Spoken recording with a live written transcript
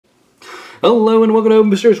Hello and welcome to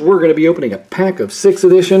Openboosters. We're going to be opening a pack of 6th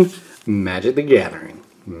edition Magic the Gathering.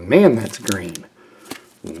 Man, that's green.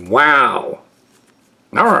 Wow.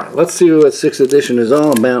 Alright, let's see what 6th edition is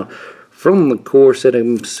all about. From the core set,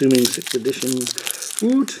 I'm assuming 6th edition.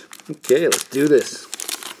 Woot. Okay, let's do this.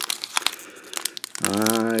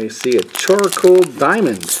 I see a charcoal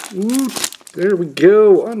diamond. Woot. There we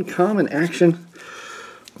go. Uncommon action.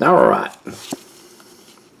 Alright.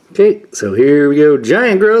 Okay, so here we go.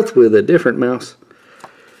 Giant growth with a different mouse.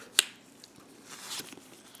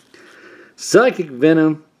 Psychic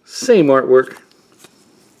Venom, same artwork.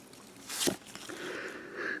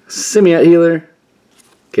 Simiate Healer,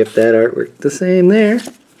 kept that artwork the same there.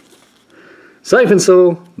 Siphon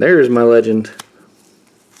Soul, there's my legend.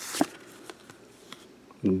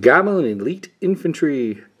 Goblin Elite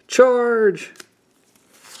Infantry, Charge.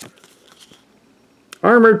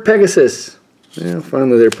 Armored Pegasus. Well,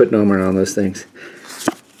 finally they're putting armor on those things.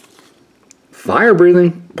 Fire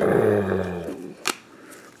Breathing.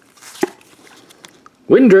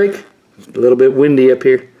 Windrake. A little bit windy up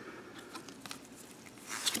here.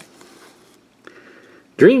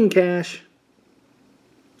 Dream Cache.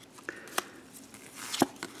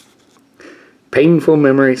 Painful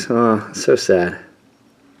Memories. Oh, so sad.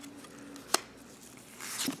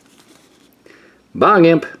 Bog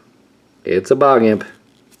Imp. It's a Bog Imp.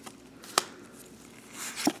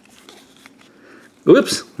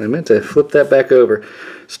 Whoops, I meant to flip that back over.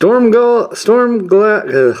 Stormgull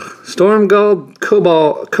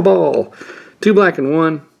Cabal. 2 black and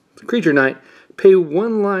 1. Creature Knight. Pay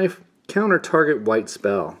 1 life, counter target white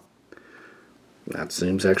spell. That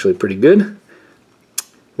seems actually pretty good.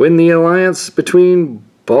 Win the alliance between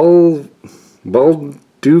Balduvia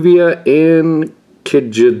and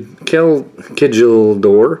Kjeldor.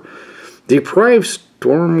 Deprive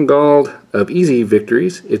Stormgull of easy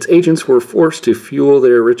victories. Its agents were forced to fuel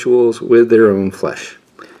their rituals with their own flesh.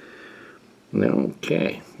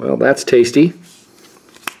 Okay, well that's tasty.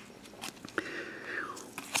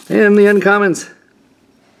 And the uncommons.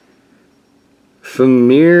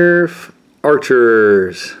 Fmirf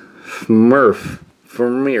Archers. Fmirf.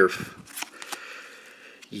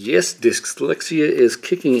 Yes, dyslexia is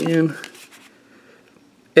kicking in.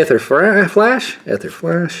 Ether Flash.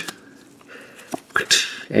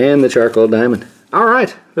 And the charcoal diamond.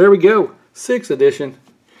 Alright, there we go. 6th edition.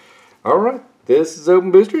 Alright, this is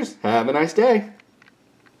Openboosters. Have a nice day.